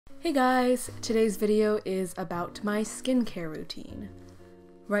Hey guys! Today's video is about my skincare routine.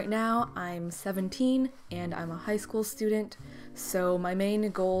 Right now I'm 17 and I'm a high school student, so my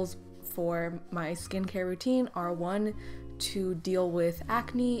main goals for my skincare routine are 1, to deal with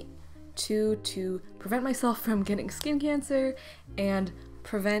acne, 2, to prevent myself from getting skin cancer, and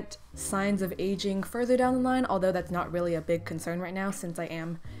prevent signs of aging further down the line, although that's not really a big concern right now since I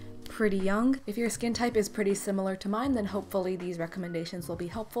am pretty young. If your skin type is pretty similar to mine, then hopefully these recommendations will be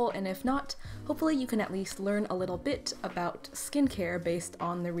helpful, and if not, hopefully you can at least learn a little bit about skincare based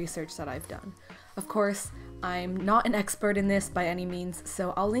on the research that I've done. Of course, I'm not an expert in this by any means,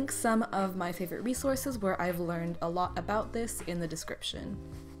 so I'll link some of my favorite resources where I've learned a lot about this in the description.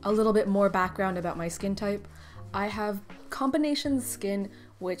 A little bit more background about my skin type. I have combination skin,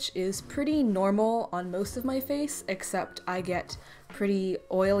 which is pretty normal on most of my face, except I get pretty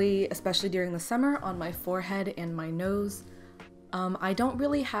oily, especially during the summer, on my forehead and my nose. I don't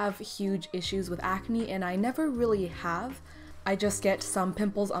really have huge issues with acne, and I never really have. I just get some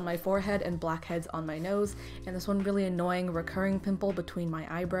pimples on my forehead and blackheads on my nose, and this one really annoying recurring pimple between my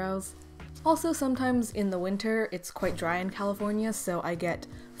eyebrows. Also, sometimes in the winter, it's quite dry in California, so I get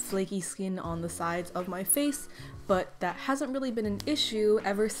flaky skin on the sides of my face, but that hasn't really been an issue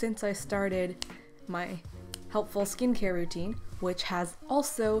ever since I started my helpful skincare routine, which has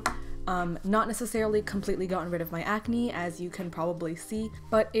also not necessarily completely gotten rid of my acne, as you can probably see,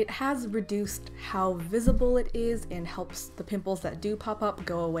 but it has reduced how visible it is and helps the pimples that do pop up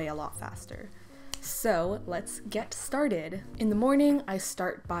go away a lot faster. So let's get started. In the morning, I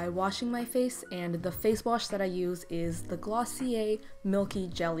start by washing my face, and the face wash that I use is the Glossier Milky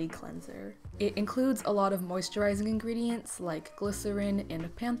Jelly Cleanser. It includes a lot of moisturizing ingredients like glycerin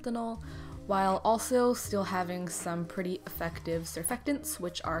and panthenol, while also still having some pretty effective surfactants,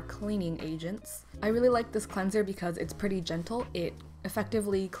 which are cleaning agents. I really like this cleanser because it's pretty gentle. It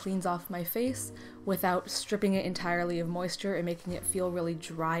effectively cleans off my face without stripping it entirely of moisture and making it feel really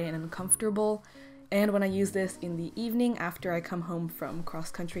dry and uncomfortable. And when I use this in the evening after I come home from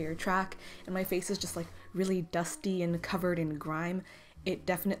cross country or track and my face is just like really dusty and covered in grime, it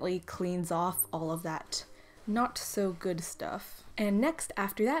definitely cleans off all of that not so good stuff. And next,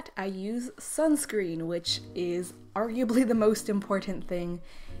 after that, I use sunscreen, which is arguably the most important thing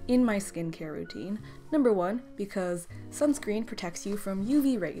in my skincare routine. Number 1, because sunscreen protects you from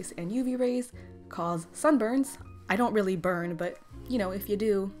UV rays, and UV rays cause sunburns. I don't really burn, but you know, if you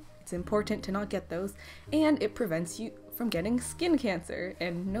do, it's important to not get those, and it prevents you from getting skin cancer,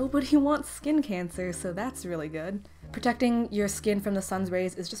 and nobody wants skin cancer, so that's really good. Protecting your skin from the sun's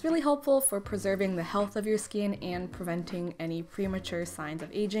rays is just really helpful for preserving the health of your skin and preventing any premature signs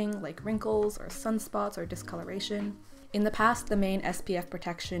of aging, like wrinkles or sunspots or discoloration. In the past, the main SPF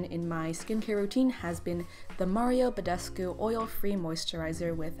protection in my skincare routine has been the Mario Badescu Oil-Free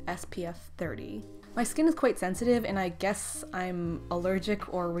Moisturizer with SPF 30. My skin is quite sensitive, and I guess I'm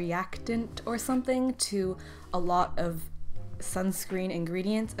allergic or reactant or something to a lot of sunscreen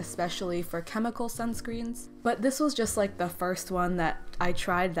ingredients, especially for chemical sunscreens. But this was just like the first one that I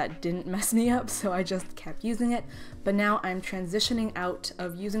tried that didn't mess me up, so I just kept using it. But now I'm transitioning out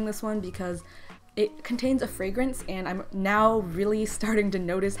of using this one because it contains a fragrance, and I'm now really starting to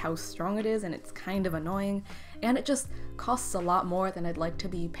notice how strong it is, and it's kind of annoying. And it just costs a lot more than I'd like to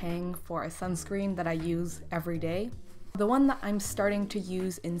be paying for a sunscreen that I use every day. The one that I'm starting to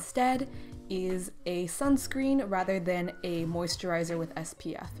use instead is a sunscreen rather than a moisturizer with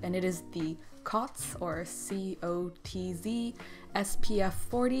SPF, and it is the COTZ, or C-O-T-Z, SPF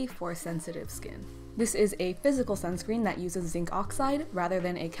 40 for sensitive skin. This is a physical sunscreen that uses zinc oxide rather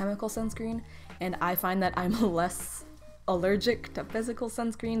than a chemical sunscreen, and I find that I'm less allergic to physical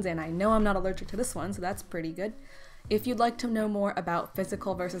sunscreens, and I know I'm not allergic to this one, so that's pretty good. If you'd like to know more about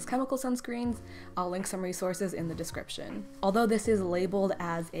physical versus chemical sunscreens, I'll link some resources in the description. Although this is labeled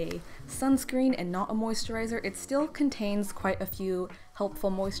as a sunscreen and not a moisturizer, it still contains quite a few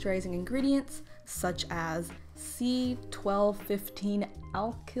helpful moisturizing ingredients, such as C1215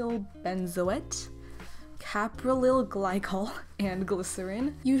 alkyl benzoate, caprylyl glycol, and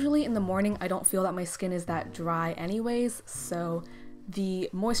glycerin. Usually in the morning, I don't feel that my skin is that dry anyways, so the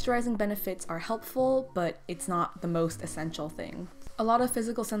moisturizing benefits are helpful, but it's not the most essential thing. A lot of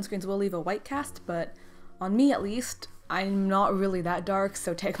physical sunscreens will leave a white cast, but on me at least, I'm not really that dark,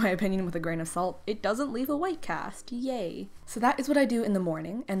 so take my opinion with a grain of salt. It doesn't leave a white cast, yay! So that is what I do in the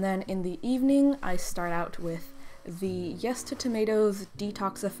morning, and then in the evening, I start out with the Yes to Tomatoes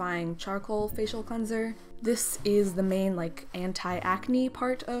Detoxifying Charcoal Facial Cleanser. This is the main anti-acne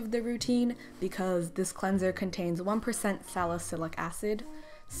part of the routine because this cleanser contains 1% salicylic acid.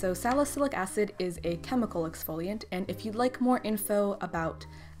 So salicylic acid is a chemical exfoliant, and if you'd like more info about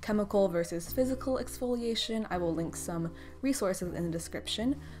chemical versus physical exfoliation. I will link some resources in the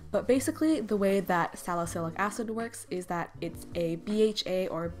description, but basically the way that salicylic acid works is that it's a BHA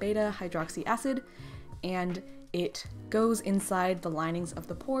or beta hydroxy acid, and it goes inside the linings of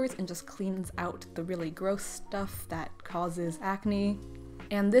the pores and just cleans out the really gross stuff that causes acne.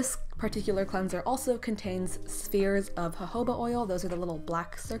 And this particular cleanser also contains spheres of jojoba oil. Those are the little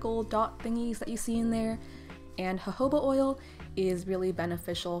black circle dot thingies that you see in there. And jojoba oil is really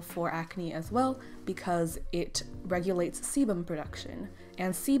beneficial for acne as well because it regulates sebum production.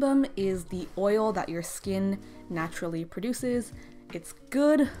 And sebum is the oil that your skin naturally produces. It's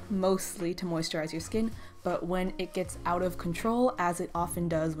good mostly to moisturize your skin, but when it gets out of control, as it often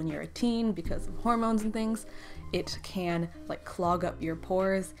does when you're a teen because of hormones and things, it can like clog up your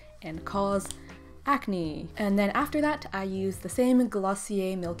pores and cause acne. And then after that, I use the same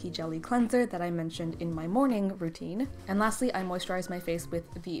Glossier Milky Jelly cleanser that I mentioned in my morning routine. And lastly, I moisturize my face with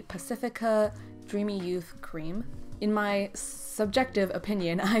the Pacifica Dreamy Youth Cream. In my subjective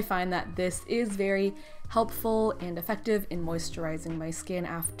opinion, I find that this is very helpful and effective in moisturizing my skin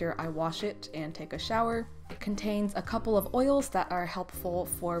after I wash it and take a shower. It contains a couple of oils that are helpful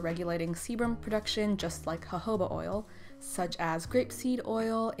for regulating sebum production, just like jojoba oil, such as grapeseed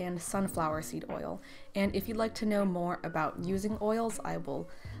oil and sunflower seed oil. And if you'd like to know more about using oils, I will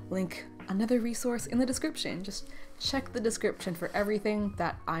link another resource in the description. Just check the description for everything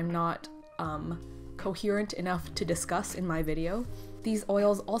that I'm not coherent enough to discuss in my video. These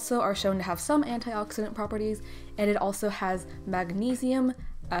oils also are shown to have some antioxidant properties, and it also has magnesium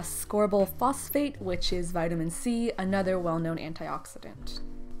ascorbyl phosphate, which is vitamin C, another well-known antioxidant.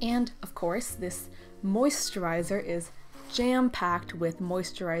 And of course, this moisturizer is jam-packed with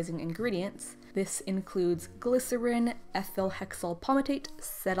moisturizing ingredients. This includes glycerin, ethyl hexyl palmitate,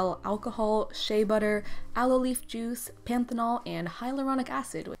 cetyl alcohol, shea butter, aloe leaf juice, panthenol, and hyaluronic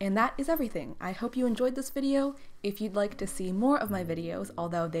acid. And that is everything. I hope you enjoyed this video. If you'd like to see more of my videos,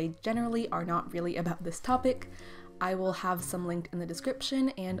 although they generally are not really about this topic, I will have some linked in the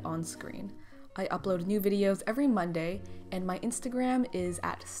description and on screen. I upload new videos every Monday, and my Instagram is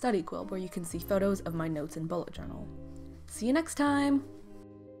 @studyquill, where you can see photos of my notes and bullet journal. See you next time!